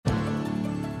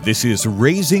This is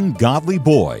Raising Godly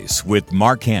Boys with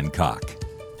Mark Hancock.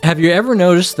 Have you ever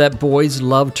noticed that boys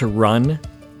love to run?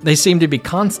 They seem to be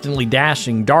constantly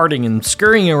dashing, darting, and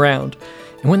scurrying around.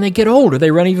 And when they get older, they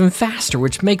run even faster,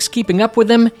 which makes keeping up with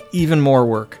them even more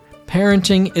work.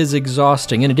 Parenting is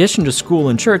exhausting. In addition to school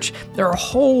and church, there are a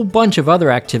whole bunch of other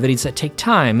activities that take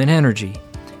time and energy.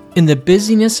 In the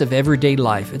busyness of everyday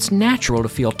life, it's natural to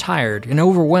feel tired and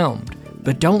overwhelmed.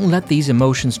 But don't let these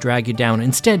emotions drag you down.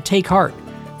 Instead, take heart.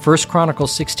 1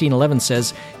 Chronicles 16:11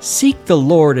 says, "Seek the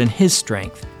Lord in His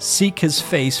strength. Seek His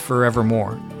face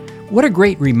forevermore." What a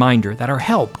great reminder that our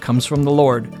help comes from the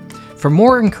Lord. For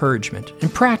more encouragement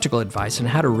and practical advice on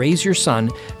how to raise your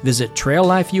son, visit Trail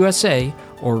Life USA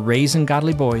or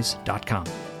RaisingGodlyBoys.com.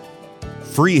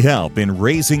 Free help in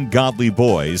raising godly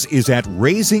boys is at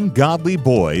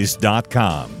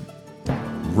RaisingGodlyBoys.com.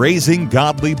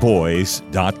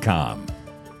 RaisingGodlyBoys.com.